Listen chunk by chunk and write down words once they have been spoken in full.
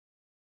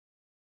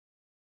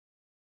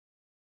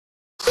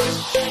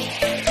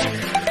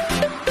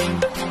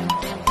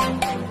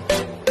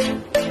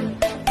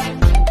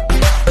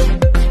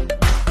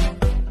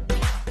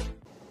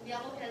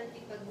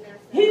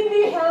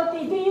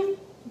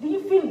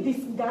feel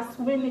disgust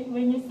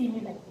when you see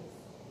me like this?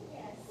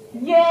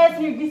 Yes,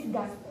 you're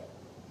disgusted.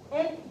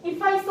 And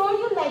if I saw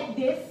you like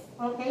this,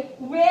 okay,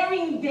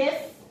 wearing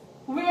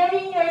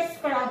your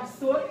scrub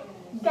suit,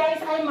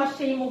 guys, I'm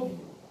ashamed of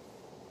you.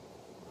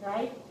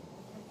 Right?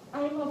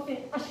 I'm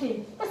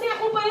ashamed. Kasi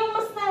ako pa yung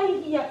mas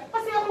nahihiya.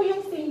 Kasi ako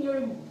yung senior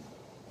mo.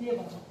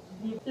 Diba?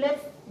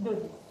 Let's do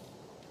this.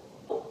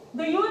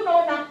 Do you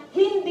know na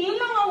hindi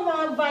lang ang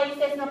mga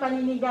vices na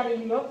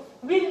paninigarilyo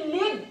will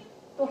lead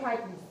to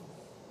heart disease?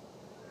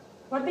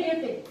 What do you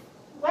think?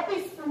 What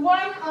is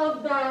one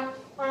of the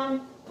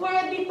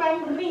pwede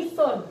pang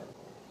reason?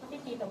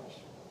 Nakikita mo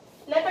siya.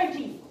 Letter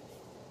G.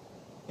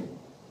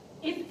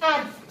 It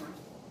adds.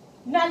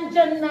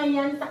 Nandyan na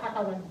yan sa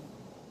katawan mo.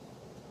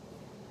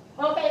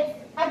 Okay.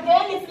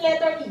 Again, it's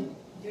letter E.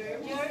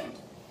 Germ?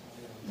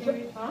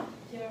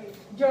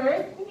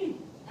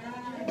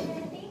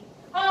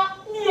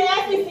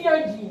 Yes, it's your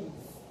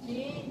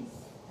genes.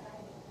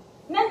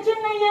 Nandiyan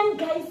na yan,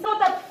 guys. So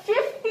that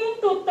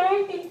 15 to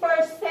 30%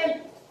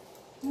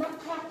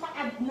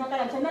 nakaka-add na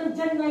talaga siya.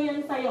 Nandiyan na yan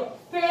sa'yo.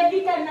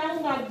 Pwede ka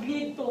nang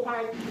mag-lead to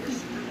heart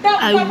disease.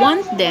 I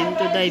want them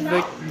to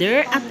divert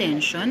their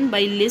attention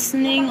by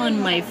listening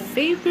on my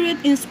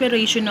favorite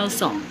inspirational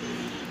song.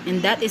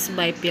 And that is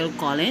by Phil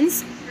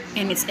Collins.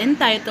 And it's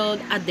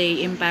entitled A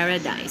Day in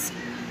Paradise.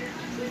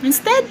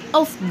 Instead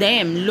of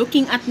them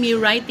looking at me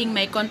writing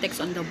my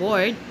context on the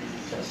board,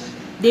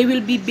 they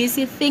will be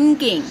busy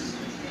thinking.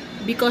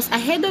 Because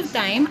ahead of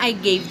time, I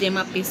gave them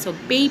a piece of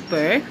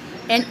paper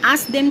and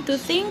asked them to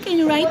think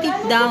and write it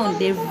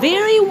down, their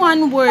very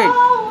one word,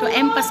 to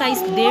emphasize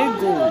their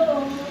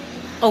goal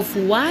of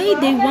why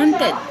they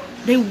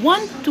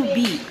want to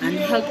be a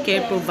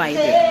healthcare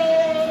provider.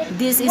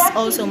 This is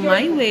also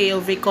my way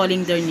of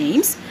recalling their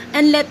names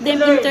and let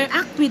them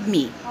interact with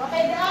me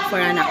for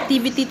an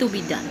activity to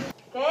be done.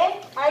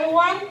 Okay, I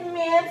want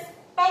Miss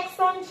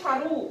Pexon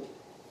Charu.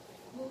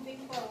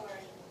 Moving forward.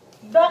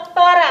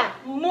 Doctora,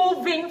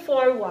 moving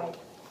forward.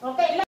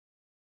 Okay,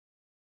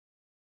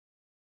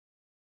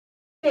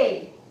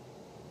 okay.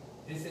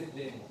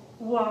 Discipline.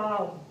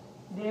 Wow.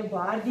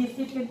 Diba?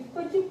 Discipline.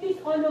 Could you please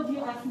all of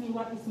you ask me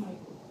what is my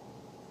goal?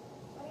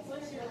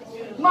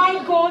 My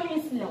goal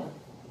is love.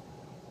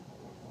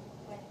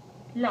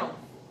 Love.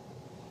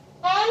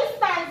 L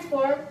stands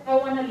for I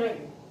want to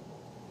learn.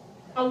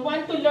 I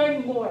want to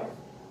learn more.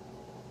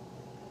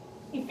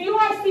 If you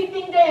are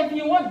sitting there, if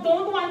you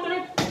don't want to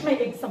learn, may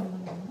exam na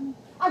naman.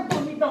 Ang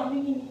dami-dami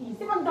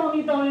iniisip. Ang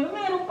dami-dami.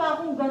 Meron pa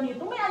akong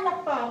ganito. May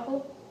anak pa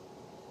ako.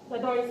 The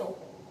door is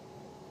open.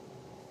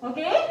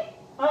 Okay?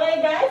 Okay,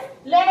 guys?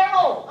 Letter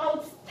O.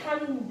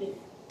 Outstanding.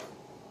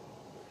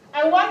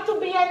 I want to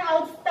be an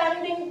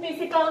outstanding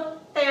physical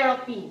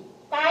therapy.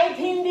 Kahit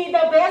hindi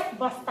the best,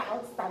 basta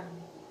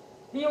outstanding.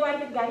 Do you want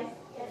it, guys?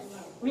 Yes.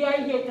 We are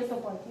here to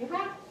support you,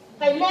 ha?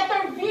 Okay,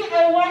 letter V,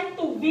 I want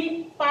to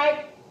be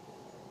part,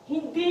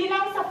 hindi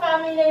lang sa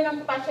family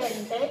ng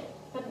pasyente,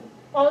 but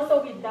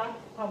also with the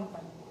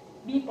company.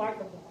 Be part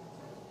of the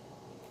company.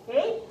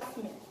 Okay?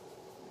 Trustment.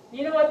 Do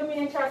you know what the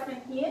meaning of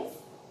trustment means?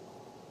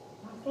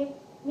 Okay?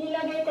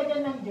 Nilagay ka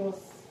dyan ng Diyos.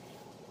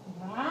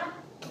 Diba?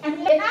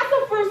 And as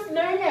a first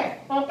learner,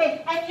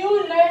 okay, a new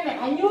learner,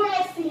 a new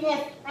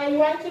SCS, I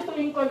want you to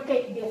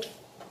inculcate this.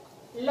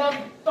 Love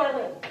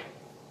tolerance.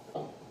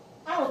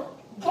 Out.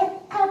 Get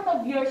out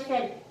of your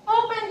shell.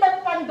 Open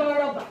that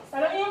Pandora box.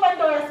 Alam niyo yung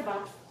Pandora's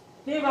box?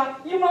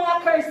 Diba? Yung mga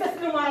curses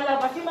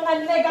lumalabas, yung mga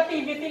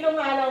negativity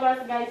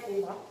lumalabas, guys,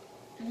 diba?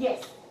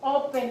 Yes.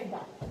 Open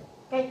that.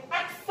 Okay?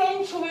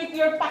 Accentuate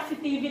your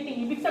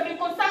positivity. Ibig sabihin,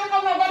 kung saan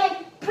ka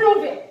magaling,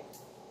 prove it.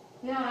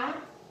 Yeah?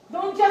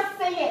 Don't just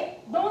say it.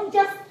 Don't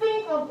just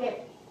think of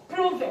it.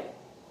 Prove it.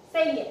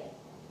 Say it.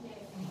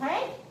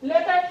 Okay?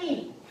 Letter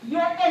E.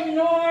 Your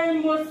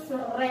enormous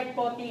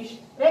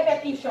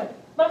repetition.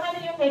 Baka ano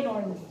yung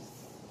enormous?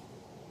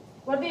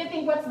 What do you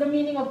think? What's the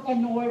meaning of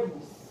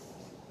enormous?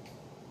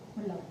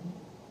 Wala.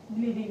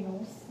 Bleeding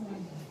nose.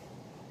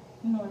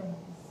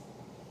 Enormous.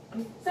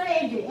 So,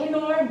 AJ,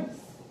 enormous.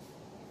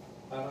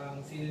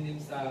 Parang synonym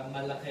sa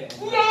malaki.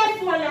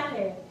 Yes,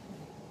 malaki.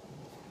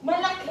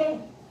 Malaki.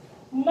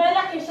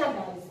 Malaki siya,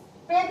 guys.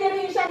 Pwede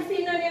rin siyang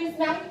synonyms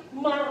ng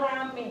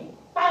marami.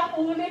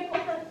 Paulit.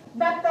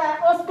 That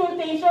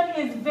auscultation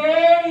is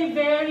very,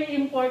 very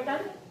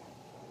important.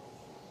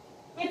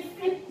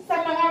 Sa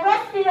mga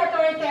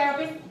respiratory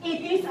therapists, it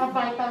is a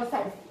vital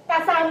sign.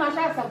 Kasama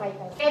siya sa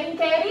vital sign.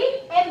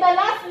 Carry, and the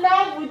last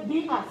love would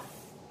be us.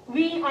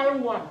 We are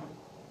one.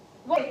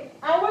 Okay.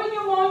 Our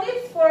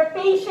mnemonics for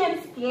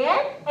patient's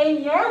care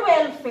and your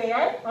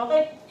welfare,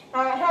 okay,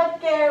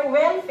 healthcare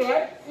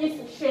welfare is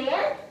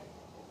share,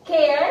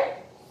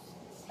 care,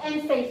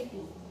 and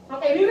safety.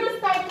 Okay, we will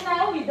start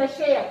now with the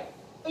share.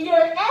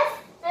 Your S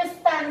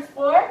stands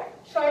for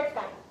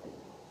shortcut.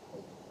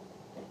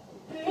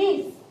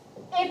 Please,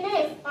 it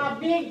is a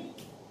big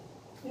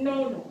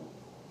no-no.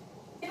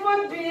 It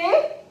would be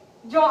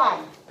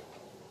Joanne.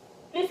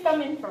 Please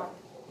come in front.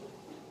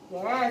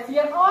 Yes,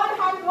 your own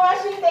hand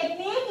washing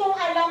technique, yung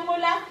alam mo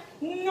lang,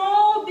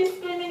 no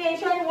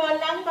discrimination,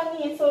 walang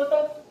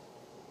pang-insulto.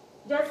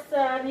 Just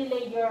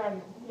relay your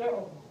own.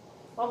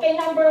 Okay,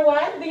 number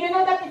 1. Do you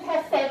know that it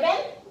has 7?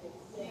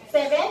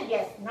 7?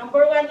 Yes.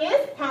 Number 1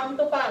 is palm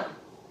to palm.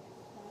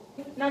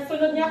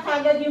 Nasunod niya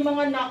kagad yung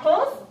mga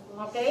knuckles.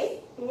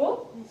 Okay, 2.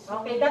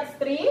 Okay, that's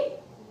 3.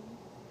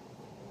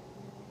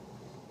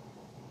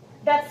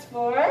 That's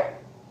 4.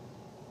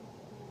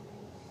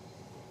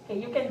 Okay,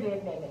 you can do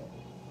it, Lele.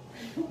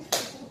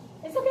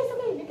 It's okay, it's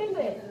okay. You can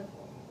do it.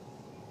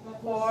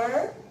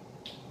 4.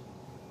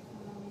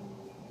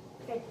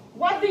 Okay.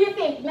 What do you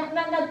think?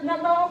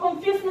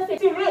 Na-confused na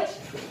si Rich.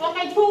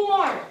 Okay, 2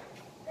 more.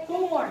 2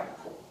 more.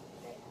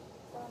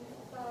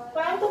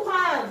 Palm to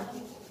palm.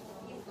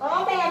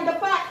 Okay, and the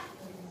back.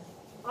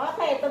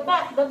 Okay, the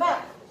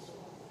back.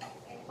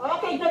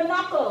 Okay, the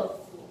knuckles.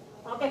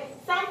 Okay,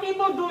 some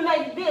people do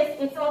like this.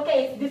 It's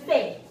okay, it's the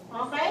same.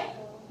 Okay?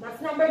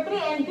 That's number 3,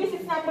 and this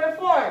is number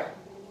 4.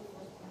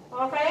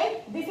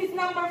 Okay? This is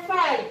number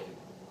 5.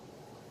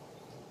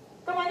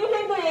 Come on, you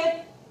can do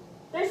it.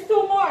 There's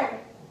 2 more.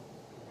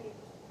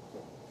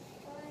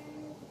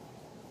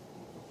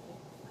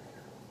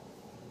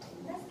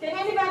 Can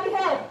anybody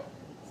help?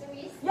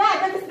 Yeah,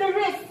 that is the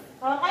wrist.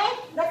 Okay?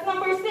 That's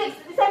number 6.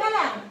 Isa na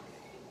lang.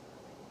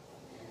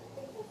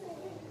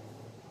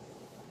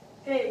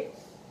 Okay.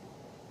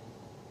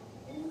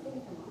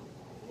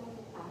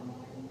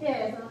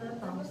 Yes.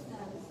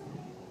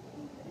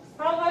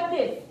 How about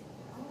this?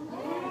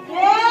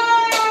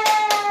 Yes!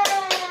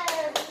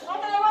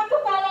 Okay, I want to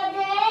call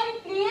again.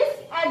 Please,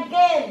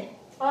 again.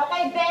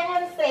 Okay,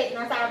 demonstrate.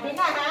 Nasabi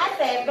na ha,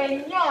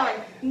 7 yon.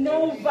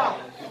 Nova.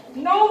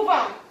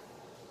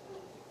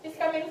 Please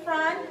come in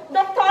front.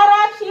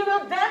 Doctora, she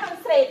will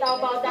demonstrate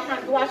about the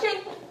hand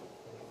washing.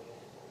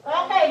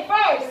 Okay,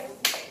 first,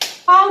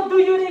 how do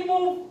you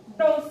remove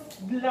those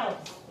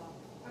gloves?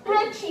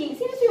 Reggie.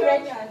 Sino si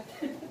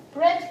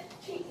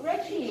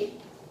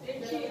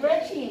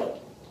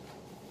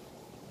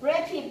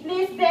Reggie,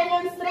 please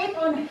demonstrate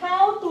on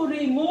how to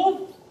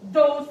remove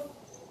those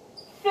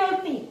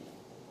filthy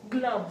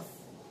gloves.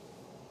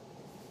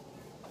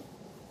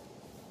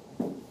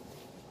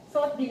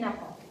 Suot din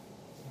ako.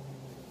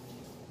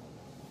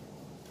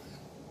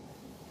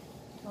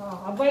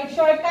 Avoid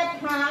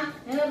shortcut, ha?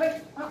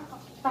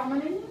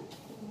 Tama na yun.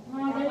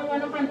 Ginawa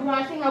ng hand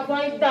washing,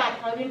 avoid that.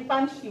 I will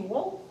punch you.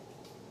 Oh.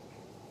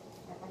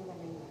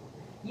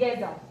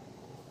 Yes,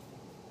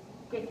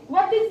 okay.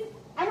 What is,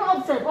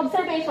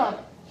 observation.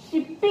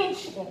 She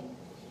pinched it.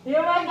 You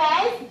know what,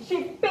 guys?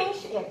 She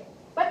pinched it.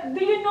 But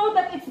do you know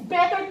that it's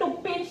better to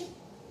pinch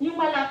yung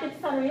malapit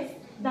sa wrist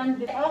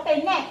than this?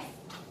 Okay, next.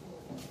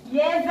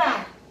 Yes,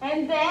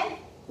 and then,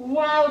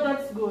 wow,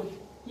 that's good.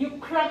 You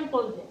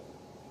crumpled it.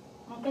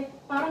 Okay?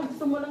 Parang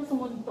gusto mo lang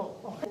sumuntok.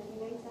 Okay.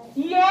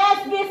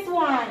 Yes, this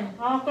one.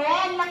 Okay?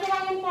 Ang laki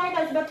ng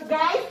importance. But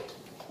guys,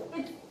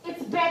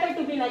 it's better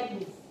to be like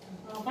this.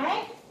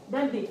 Okay?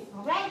 Than this.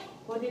 Okay?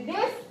 Put it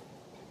this.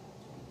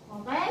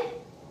 Okay?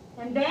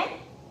 And then,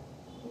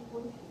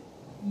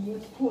 you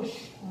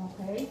push.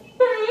 Okay?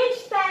 So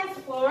H stands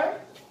for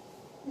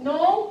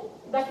know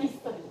the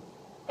history.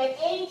 And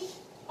X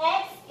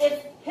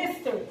is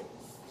history.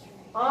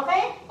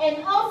 Okay? And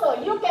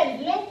also, you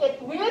can link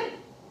it with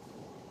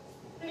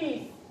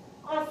please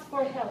ask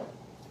for help.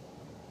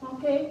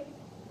 Okay?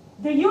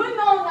 Do you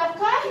know na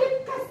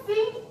kahit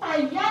kasing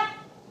payat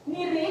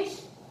ni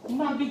Rich,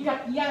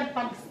 mabigat yan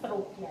pag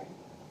stroke yan.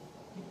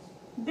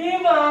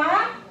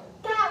 Diba?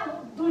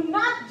 Do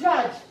not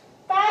judge.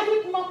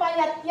 Kahit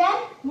mapayat yan,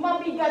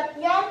 mabigat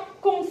yan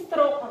kung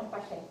stroke ang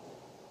pasyente.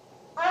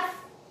 Ask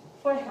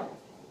for help.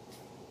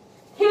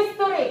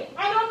 History.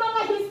 Ano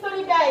mga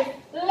history, guys?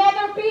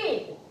 Letter P.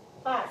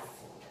 Pass.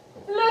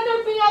 Letter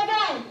P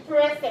again.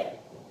 Present.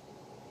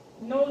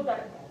 Know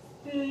that, guys.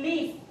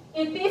 Please.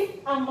 It is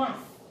a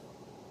must.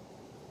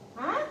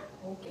 Ha?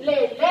 Okay.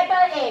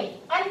 Letter A.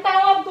 Ang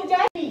tawag ko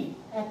dyan, P.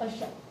 Ito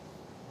siya.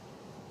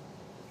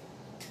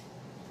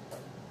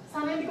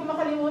 Sana hindi ko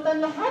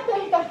makalimutan lahat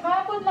dahil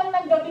kahapon lang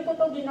ng gabi ko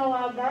ito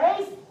ginawa,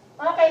 guys.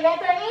 Okay,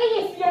 letter A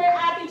is your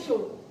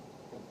attitude.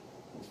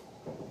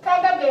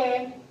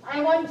 Kagabi,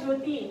 I'm on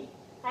duty.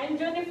 I'm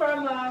duty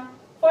from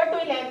 4 to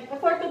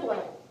 12.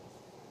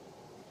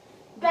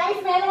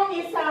 Guys, meron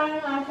isang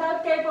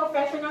healthcare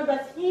professional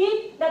that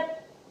he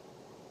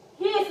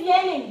is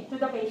yelling to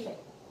the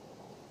patient.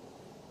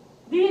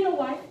 Do you know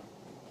why?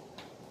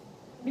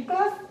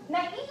 Because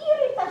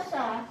naiirita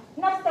siya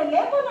na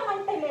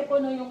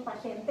telepono yung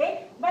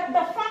pasyente, but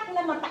the fact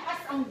na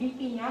mataas ang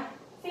BP niya,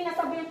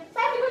 sinasabi,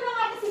 sabi ko na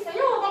nga kasi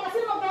sa'yo, baka kasi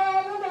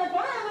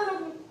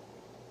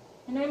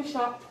and I'm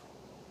shocked.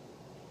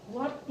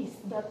 What is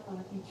that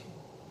attitude?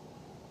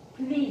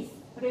 Please,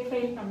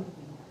 refrain from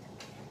doing that.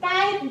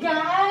 Kahit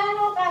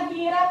gaano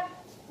kahirap,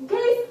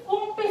 guys,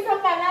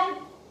 umpisa pa lang,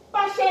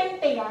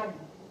 pasyente yan.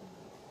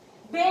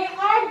 They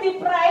are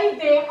deprived,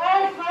 they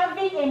are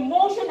having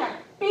emotional,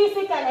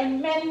 physical,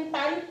 and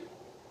mental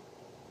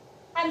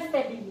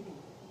instability.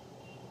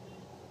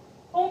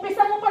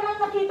 Umpisa mo pa lang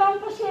nakita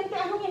ang pasyente,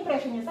 anong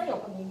impression niya sa'yo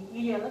pag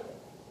i-yell at it?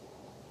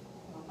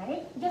 Okay?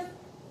 Just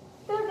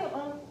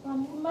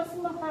mas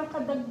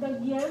makakadagdag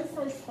yan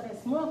sa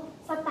stress mo,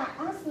 sa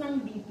taas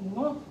ng BP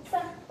mo,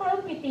 sa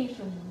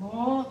palpitation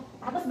mo.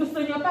 Tapos gusto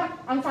niya pa,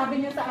 ang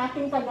sabi niya sa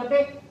akin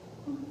kagabi,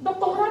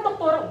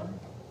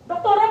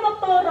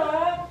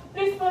 Doktora,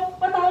 please po,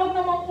 patawag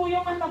naman po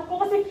yung anak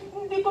ko kasi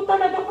hindi ko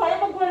talaga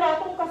kaya pag wala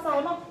akong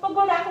kasama, pag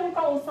wala akong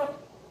kausap.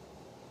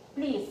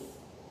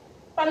 Please,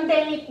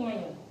 pandemic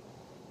ngayon.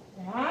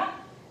 Yeah?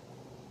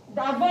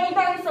 The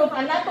avoidance of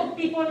a lot of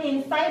people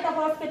inside the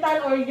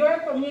hospital or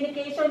your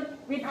communication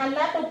with a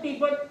lot of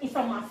people is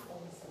a must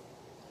also.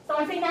 So,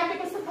 ang sinabi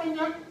ko sa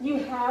kanya,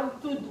 you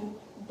have to do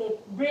the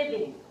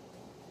breathing.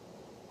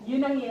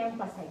 Yun ang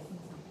i-emphasize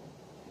mo sa akin.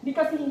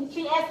 Because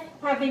she is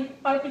having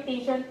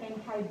palpitation and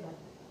high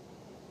blood.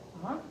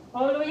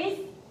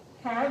 Always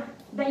have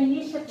the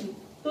initiative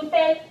to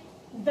take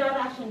the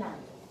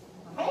rationale.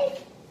 Okay?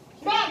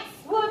 Next,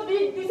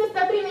 this is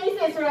the 3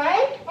 aces,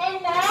 right?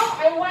 And now,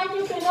 I want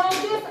you to know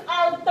this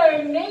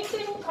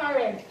alternating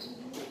current.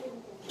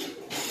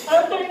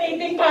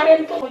 Alternating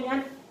current ko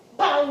yan,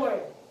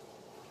 power.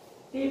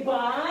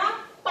 Diba?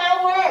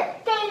 Power.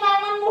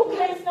 Kailangan mo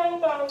guys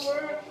ng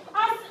power.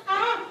 As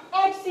a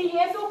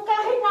HCS o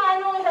kahit na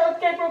anong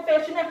healthcare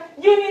professional,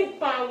 you need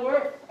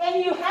power.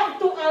 And you have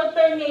to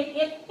alternate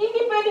it. Hindi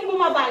pwedeng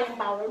bumaba yung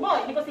power mo.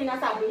 Hindi ko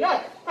sinasabi yun.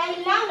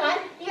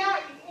 Kailangan,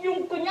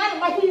 yung kunyari,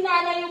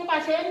 mahina na yung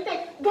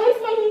pasyente. Guys,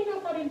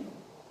 mahina pa rin.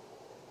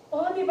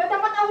 O, diba?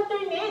 Dapat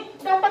alternate.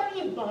 Dapat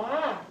iba.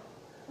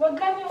 Huwag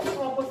lang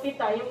yung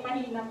opposite, yung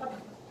mahina pa.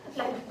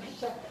 Lalo pa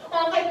siya.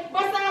 Okay,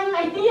 basta ang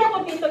idea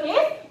ko dito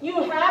is, you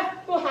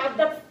have to have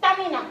the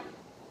stamina.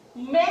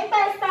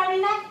 Mental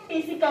stamina,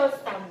 physical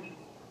stamina.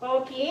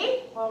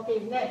 Okay? Okay,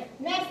 next.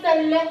 Next,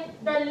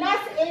 the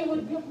last A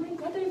would be, oh my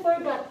God, I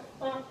forgot.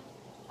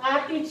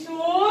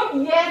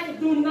 Attitude, yes,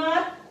 do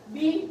not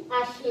be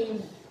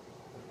ashamed.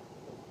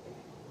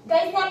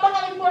 Guys,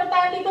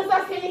 napaka-importante ito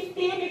sa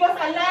safety because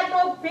a lot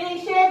of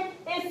patients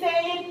is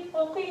saying,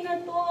 okay na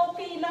to,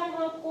 okay lang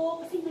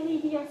ako, kasi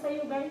nahihiya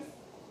sa'yo, guys.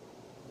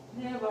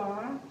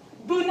 Diba?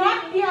 Do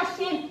not be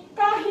ashamed.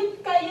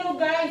 Kahit kayo,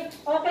 guys,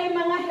 okay,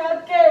 mga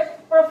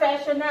healthcare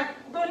professional,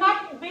 do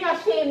not be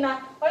ashamed na,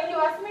 when you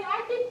ask me,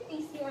 I did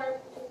PCR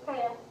po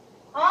kaya.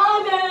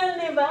 Ganun,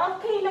 diba?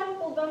 Okay lang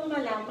po bang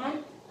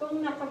malaman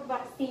kung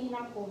nakag-vaccine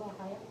na po ba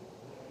kaya?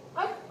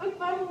 Ay,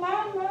 parang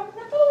mama,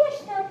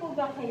 nakawash na po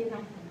ba kayo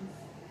ng hands?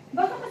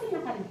 Baka kasi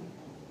nakalimutan.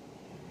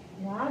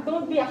 Yeah,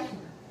 don't be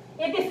ashamed.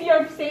 It is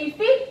your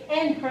safety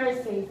and her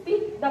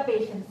safety, the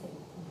patient's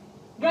safety.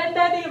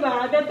 Ganda,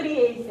 diba? The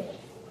 3 aces.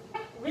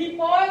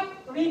 Report.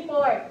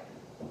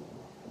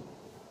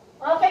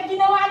 Okay,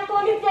 ginawaan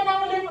ko ulit yan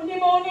ng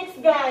mnemonics,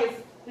 guys.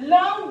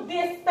 Long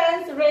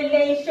distance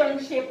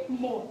relationship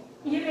mo.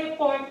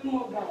 I-report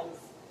mo,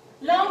 guys.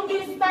 Long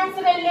distance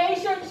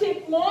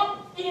relationship mo,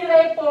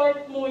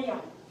 i-report mo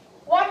yan.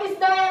 What is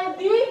the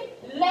LD?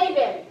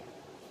 Label.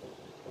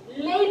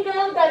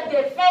 Label the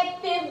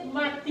defective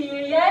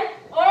material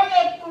or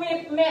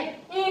equipment.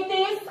 It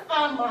is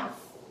a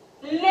must.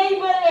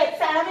 Label it.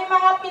 Sa aming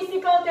mga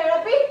physical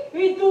therapy,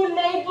 we do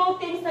label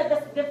things na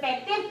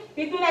defective.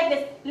 We do like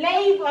this.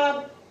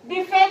 Label,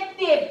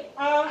 defective.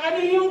 Ano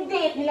yung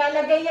date?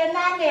 Nilalagay yan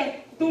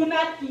namin. Do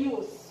not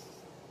use.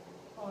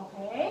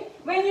 Okay?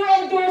 When you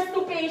endorse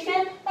to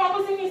patient,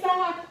 tapos yung isang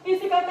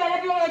physical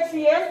therapy yung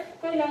HCS,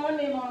 kailangan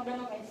may mga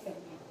ganong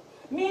experiment.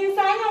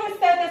 Minsan yung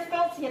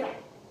stethoscope sira.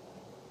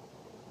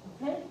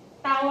 Okay?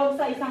 Tawag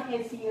sa isang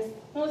HCS,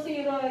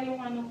 sira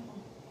yung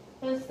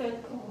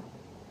stethoscope.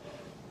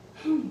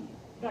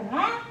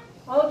 Ganon?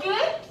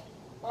 Okay?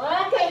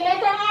 Okay,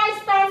 letter R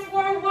stands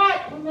for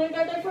what? Oh my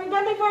God, I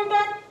forgot.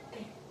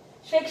 Okay.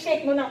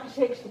 Shake muna.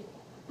 Shake.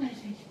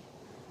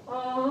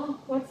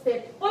 What's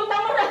it? Punta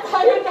muna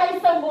tayo guys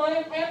sa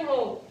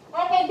MO.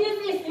 Okay, this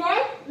is your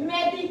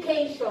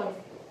medication.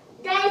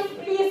 Guys,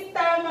 please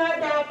tama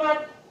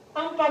dapat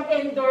ang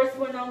pag-endorse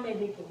mo ng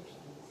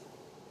medications.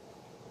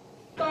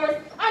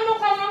 Ano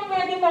kaya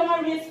pwede mga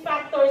risk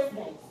factors,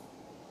 guys?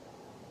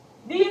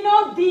 Do you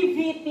know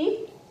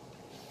DVT?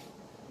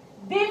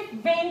 Deep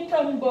vein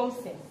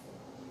thrombosis.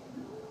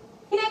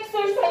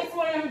 In-exercise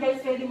mo yan, guys,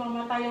 pwede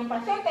mamatay ang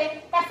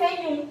pasyente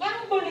kasi yung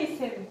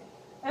embolism.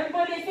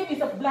 Embolism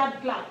is a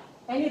blood clot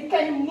and it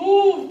can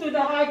move to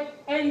the heart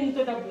and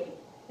into the brain.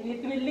 And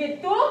it will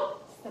lead to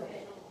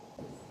stress.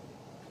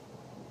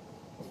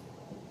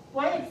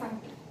 Why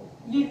example?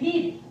 You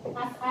lead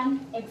as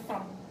an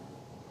example.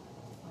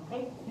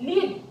 Okay?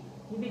 Lead.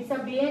 Ibig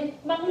sabihin,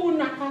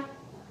 manguna ka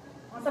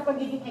sa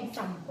pagiging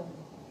example.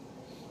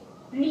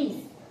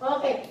 Please.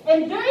 Okay,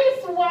 and there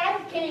is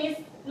one case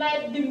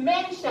like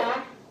dementia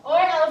or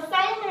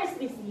Alzheimer's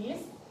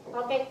disease.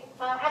 Okay,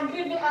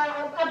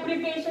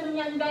 abbreviation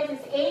niyan guys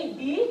is AD.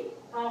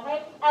 Okay,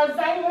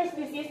 Alzheimer's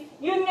disease.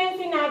 Yun nga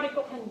yung sinabi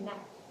ko kanina.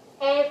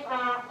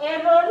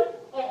 Error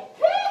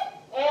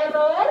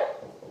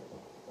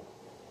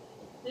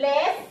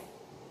less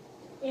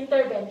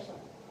intervention.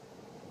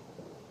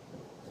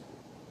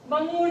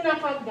 manguna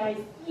ka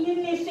guys,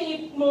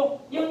 initiate mo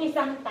yung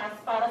isang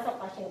task para sa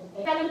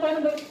pasyente.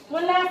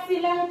 Wala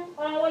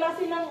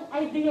silang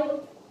idea,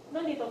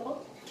 nandito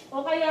ko?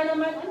 O kaya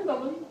naman, ano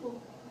gagawin ko?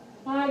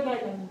 Mga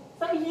ganun.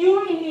 So,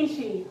 you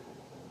initiate.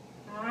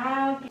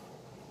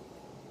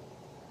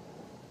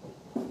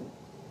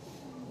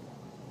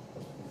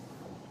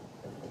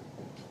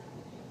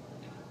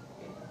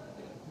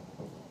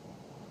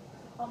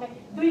 Okay.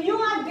 Do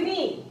you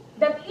agree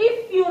that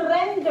if you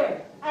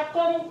render a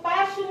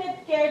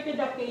compassionate care to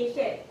the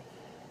patient,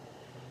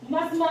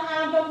 mas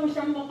maaga mo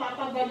siyang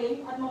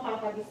mapapagaling at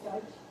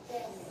mapapadischarge?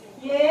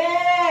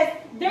 Yes!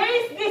 There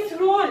is this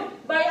rule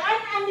by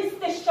an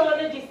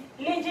anesthesiologist,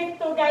 legit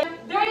to guys.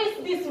 There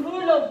is this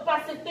rule of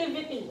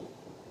positivity.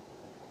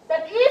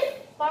 That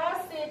if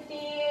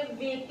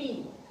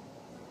positivity,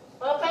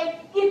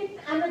 okay,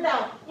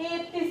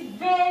 it is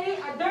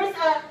there's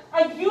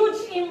a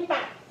huge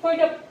impact for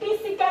the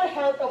physical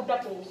health of the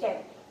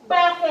patient.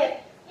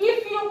 Bakit?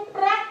 If you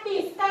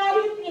practice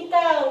kahit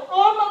ikaw o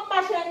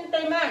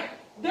magpasyente man,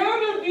 there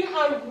will be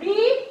a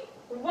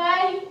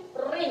rewiring.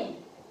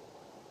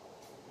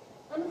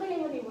 Ano ba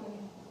yung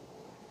rewiring?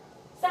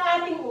 Sa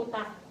ating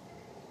utak.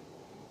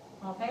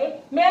 Okay?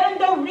 Meron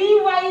daw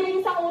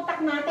rewiring sa utak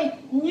natin.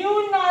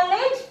 New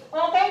knowledge,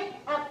 okay?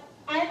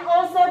 And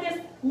also this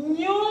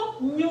new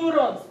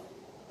neurons.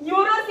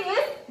 Neurons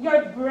is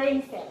your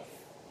brain cells.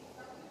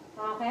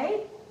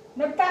 Okay?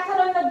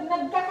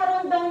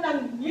 Nagkakaroon daw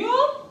ng new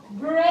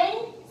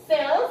brain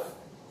cells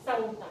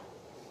sa utak.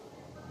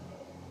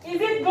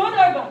 Is it good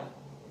or bad?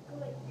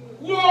 Good.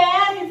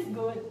 Yes, it's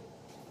good.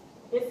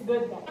 It's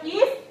good.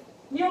 Is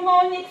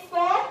mnemonics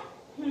for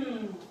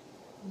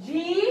G,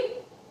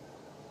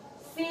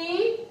 C,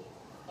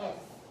 S.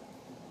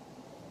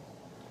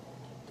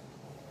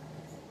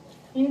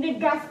 Hindi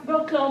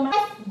gastrocloma.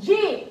 G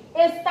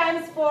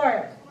stands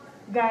for,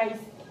 guys,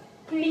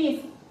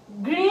 please,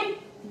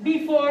 greet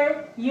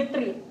before you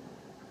treat.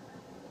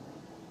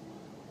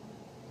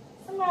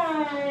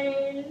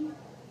 Smile.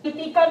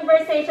 Iti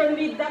conversation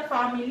with the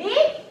family.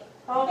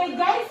 Okay,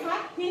 guys,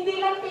 ha? Hindi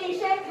lang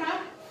patient,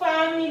 ha?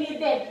 Family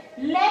din.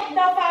 Let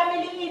the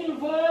family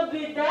involved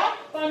with the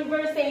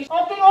conversation.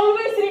 Okay,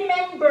 always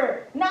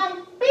remember na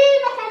ang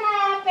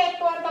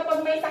pinaka-naapektuhan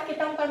kapag may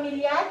sakit ang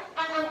pamilya,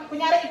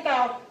 kunyari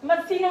ikaw,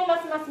 sinong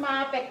mas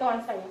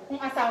maapektuhan sa'yo? Kung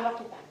asawa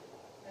kita.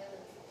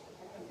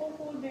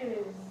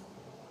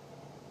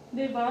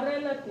 Diba?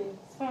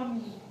 Relatives,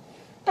 family.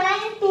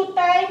 Time to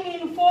time,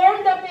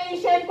 inform the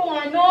patient kung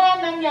ano ang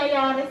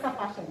nangyayari sa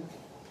patient.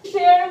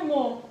 Share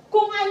mo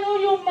kung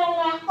ano yung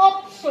mga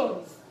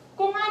options,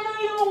 kung ano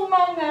yung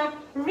mga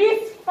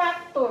risk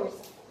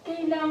factors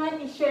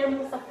kailangan i-share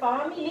mo sa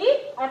family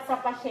at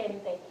sa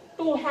pasyente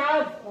to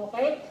have,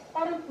 okay,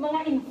 parang mga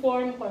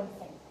informed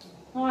consent.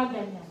 Mga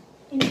ganyan.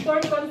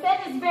 Informed consent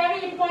is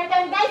very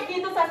important, guys.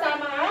 Dito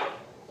sasama ang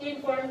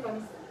informed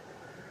consent.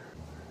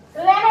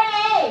 Letter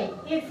A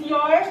is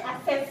your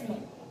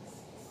assessment.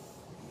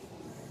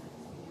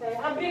 Okay.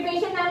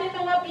 Abbreviation natin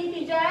mga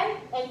PT dyan,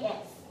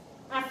 AS.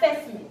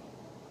 Assessment.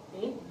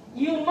 Okay.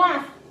 You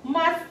must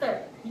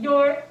master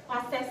your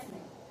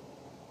assessment.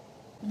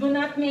 Do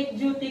not make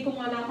duty kung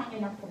wala kang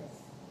enough force.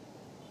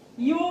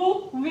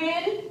 You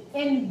will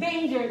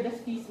endanger the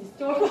species.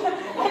 You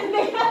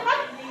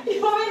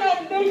will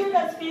endanger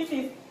the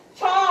species.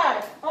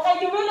 Char. Okay,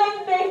 you will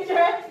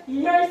endanger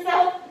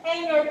yourself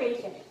and your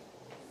patient.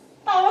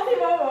 Tawa si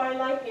Mama, I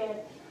like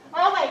it.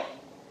 Okay.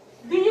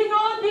 Do you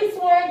know this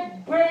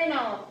word,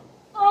 burnout?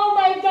 Oh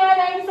my God,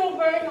 I'm so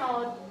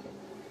burnout.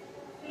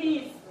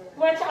 Please,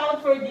 watch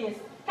out for this.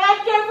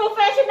 Healthcare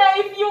professional,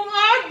 if you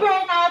are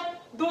burnout,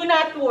 do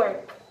not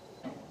work.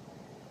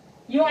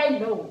 You are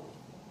low.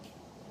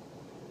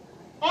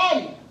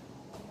 And,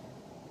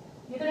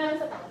 dito na lang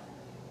sa taas.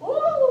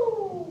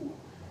 Woo!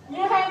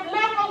 You have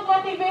lack of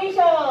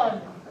motivation.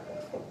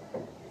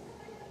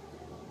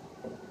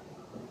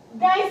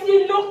 Guys,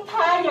 you look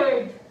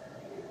tired.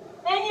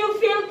 And you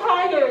feel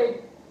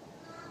tired.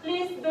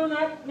 Please do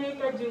not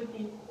make a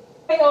duty.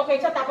 Okay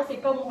siya, tapos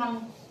ikaw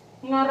mukhang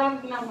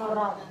ngarag na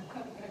ngarag.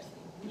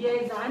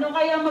 Yes, ano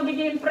kaya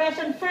magiging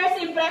impression? First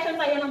impression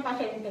tayo ng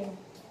pasyente.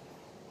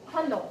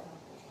 Hello.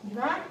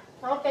 Diba?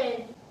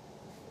 Okay.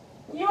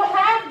 You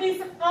have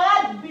this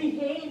odd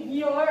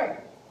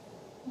behavior.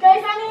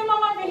 Guys, ano yung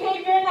mga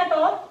behavior na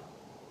to?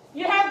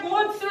 You have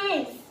mood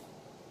swings.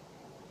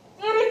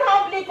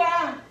 Irritable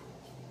ka.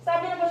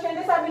 Sabi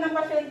ng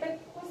pasyente,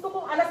 gusto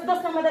ko, alas 2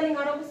 na madaling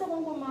araw, gusto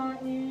kong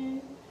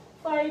kumain.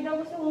 Faida,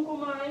 gusto kong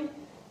kumain.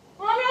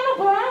 Mami, ano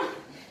ba?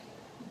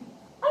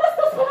 Alas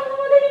 2 pa lang na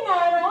madaling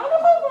araw. Ano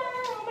ba ba?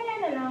 Mamaya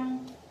na lang.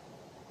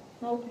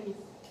 No, please.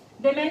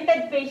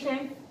 Demented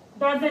patient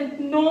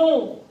doesn't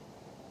know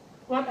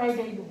what are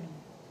they doing.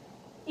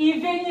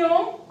 Even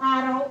yung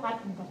araw at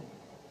gabi.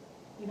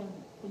 You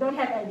don't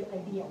have any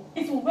idea.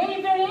 It's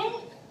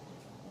wavering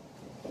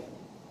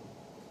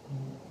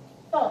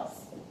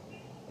thoughts.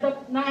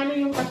 Na ano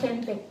yung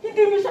pasyente.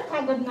 Hindi mo siya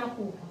kagad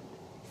nakuha.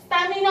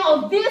 Stamina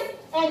of this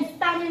and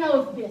stamina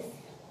of this.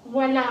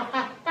 Wala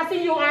ka.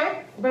 Kasi you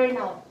are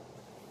burnout.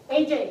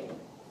 AJ,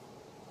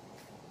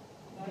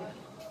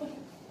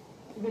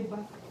 Good ba?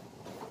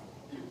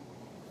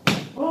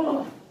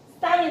 Oh,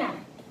 stamina.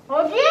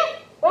 Okay?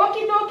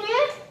 Okay,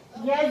 okay?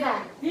 Yes,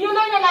 ah. Do you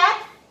learn a lot?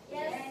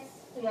 Yes.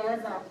 Yes,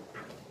 ah.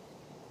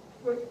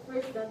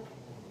 Where's that?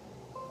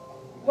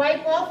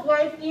 Wipe off,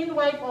 wipe in,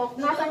 wipe off.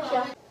 Nasaan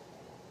siya?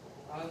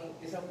 Ang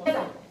isa po, Yes,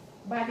 ah.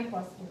 Body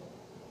posture.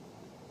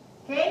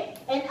 Okay?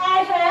 And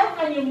I have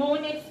a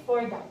mnemonics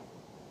for that.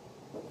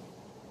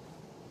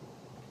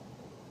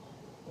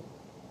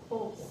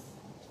 Pose.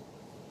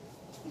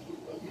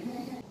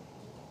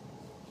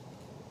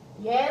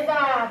 Yes,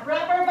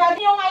 proper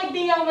body yung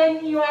idea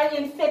when you are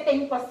in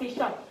sitting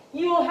position.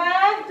 You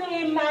have to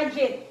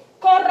imagine.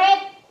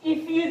 Correct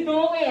if you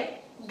do it.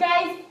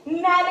 Guys,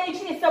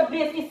 knowledge is a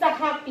bliss, is a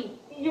happy.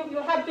 You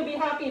have to be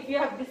happy if you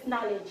have this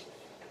knowledge.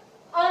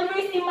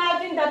 Always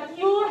imagine that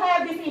you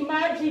have this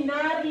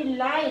imaginary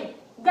line.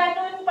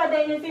 Ganun pa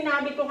din yung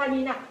sinabi ko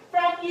kanina.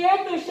 From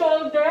ear to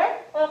shoulder,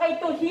 okay,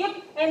 to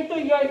hip, and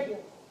to your hip.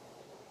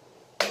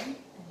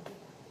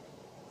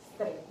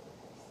 Straight.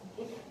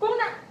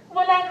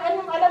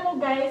 Kung alam mo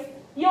guys,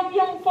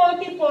 yung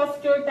faulty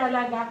posture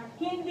talaga,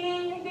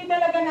 hindi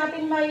talaga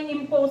natin may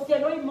impose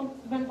yan. Uy,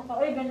 ganito ka,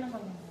 uy, ganito ka.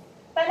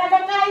 Talaga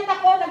kahit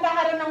ako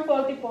nagkakaroon ng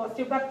faulty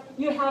posture, but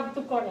you have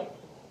to correct.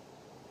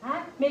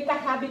 Make a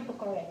habit to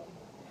correct.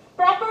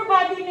 Proper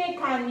body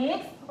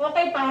mechanics,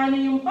 okay, paano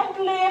yung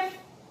pag-lift?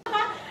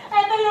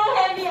 Ito yung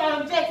heavy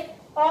object.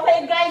 Okay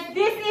guys,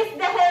 this is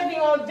the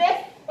heavy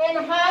object,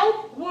 and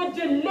how would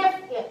you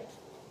lift it?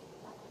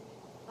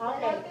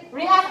 Okay,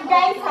 react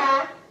guys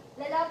ha.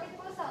 Lalapit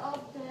po sa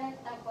object,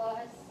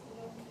 tapos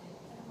yung...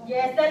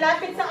 Yes,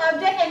 lalapit sa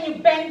object and you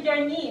bend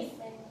your knees.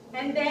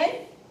 And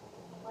then,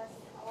 Tapos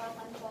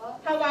hawakan po.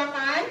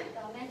 hawakan.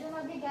 Ito, medyo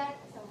mabigat.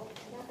 So,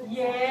 dapat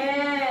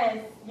Yes,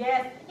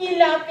 yes.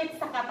 Ilapit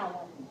sa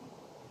katawan.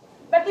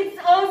 But it's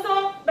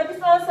also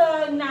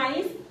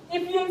nice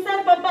if yung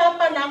sa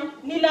baba pa lang,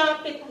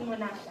 nilapit mo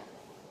na siya.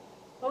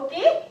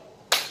 Okay?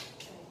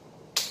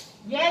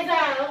 Yes,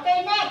 okay,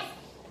 next.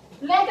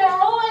 Letter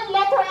O and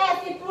letter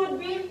S, it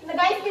would be,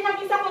 guys,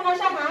 pinag-isa ko na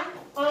siya, ha?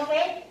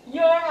 Okay?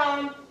 Your,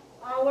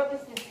 what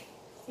is this?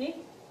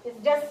 See?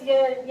 It's just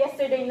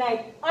yesterday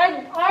night.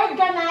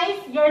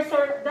 Organize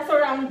the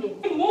surrounding.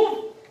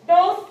 Remove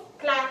those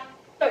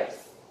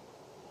clutters.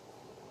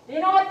 Do you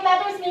know what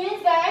clutters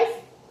means, guys?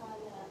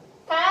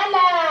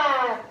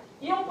 Kalat.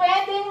 Yung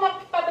pwedeng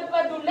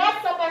magpadulat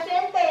sa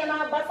pasyente, yung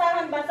mga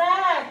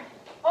basahan-basahan.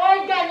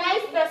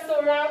 Organize the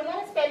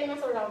surrounding. Spelling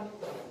ng surrounding.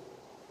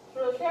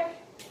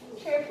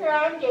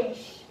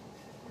 Surroundings.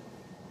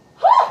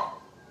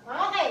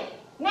 Okay.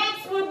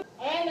 Next would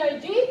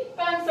energy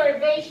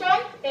conservation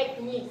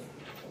techniques.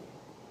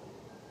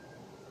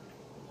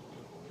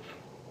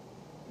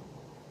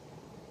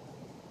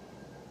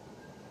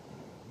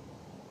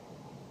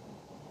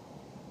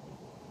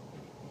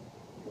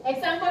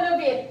 Example of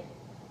it.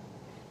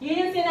 Yun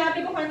yung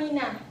sinabi ko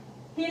kanina.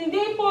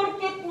 Hindi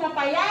porkit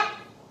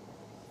mapayat,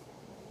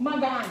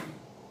 magaan.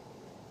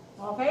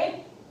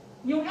 Okay?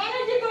 Yung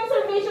energy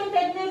conservation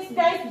techniques,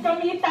 guys,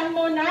 gamitan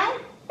mo ng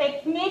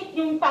technique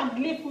yung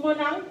pag-lift mo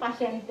ng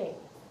pasyente.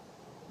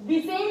 The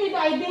same with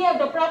the idea of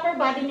the proper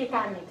body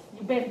mechanics.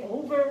 You bend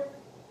over.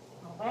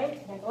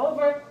 Okay? Bend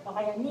over. O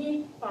kaya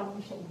knee, paano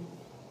siya knee.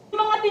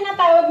 Yung mga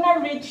tinatawag na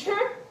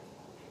reacher.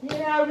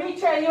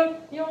 Reacher,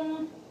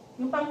 yung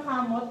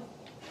pangkamot.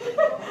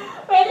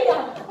 Pwede ka,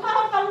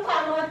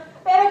 pangkamot.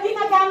 Pero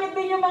ginagamit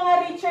din yung mga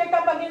reacher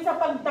kapag yun sa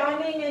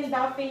pag-donning and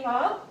doffing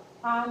of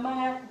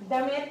mga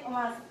damit,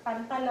 mga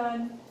pantalon.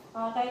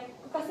 Okay?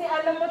 Kasi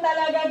alam mo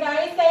talaga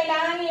guys,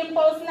 kailangan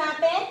i-impose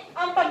natin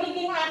ang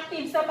pagiging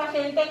active sa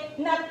pasyente,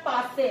 not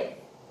passive.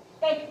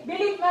 Okay?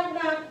 Believe mo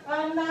na,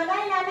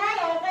 nanay,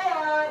 okay,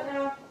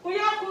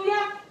 kuya,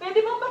 pwede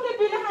mo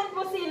pagbibilahan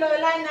po si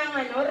Lola ng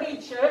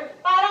reacher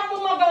para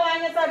kung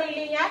magawa niya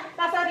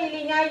sa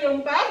sarili niya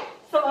yung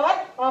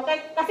pag-suot.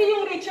 Okay? Kasi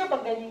yung reacher,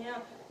 pag ganyan niya,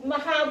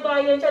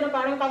 mahaba yun siya na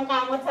parang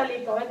pangkamot sa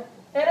likod.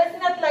 Pero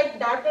it's not like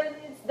that.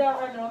 It's the,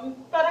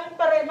 parang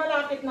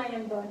malapit na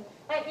yun doon.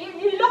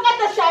 You look at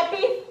the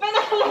Shopee, may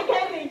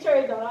nakalagay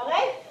reacher doon,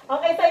 okay?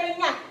 Okay, so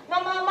yun nga.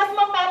 Mas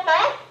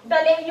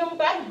mapapadali yung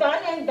pag-don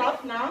and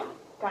doff ng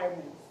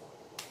garments.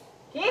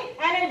 Okay?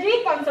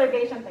 Energy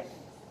conservation techniques.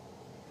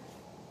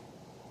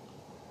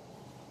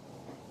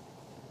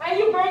 Are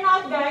you burnt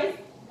out, guys?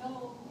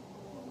 No.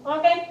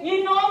 Okay,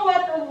 you know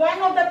what one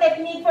of the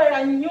technique for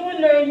a new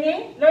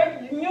learner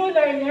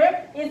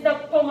is the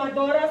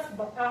Pomodoro's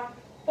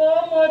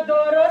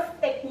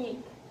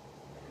technique.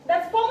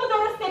 That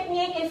Pomodoro's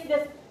technique is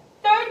this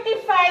 30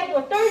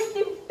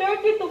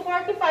 to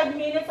 45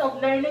 minutes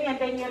of learning and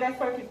then you rest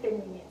for 15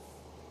 minutes.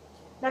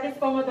 That is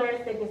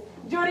Pomodoro's technique.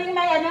 During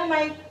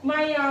my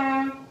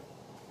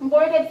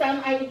board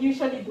exam, I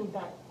usually do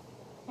that.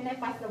 And I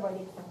pass the board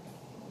exam.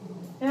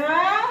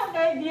 Yeah,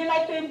 okay. Do you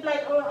like to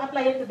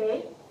apply it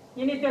today?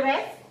 You need to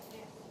rest?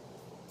 Yes.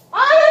 Oh,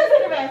 you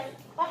need to rest.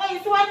 Okay,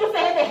 it's 1 to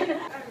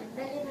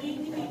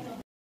 7.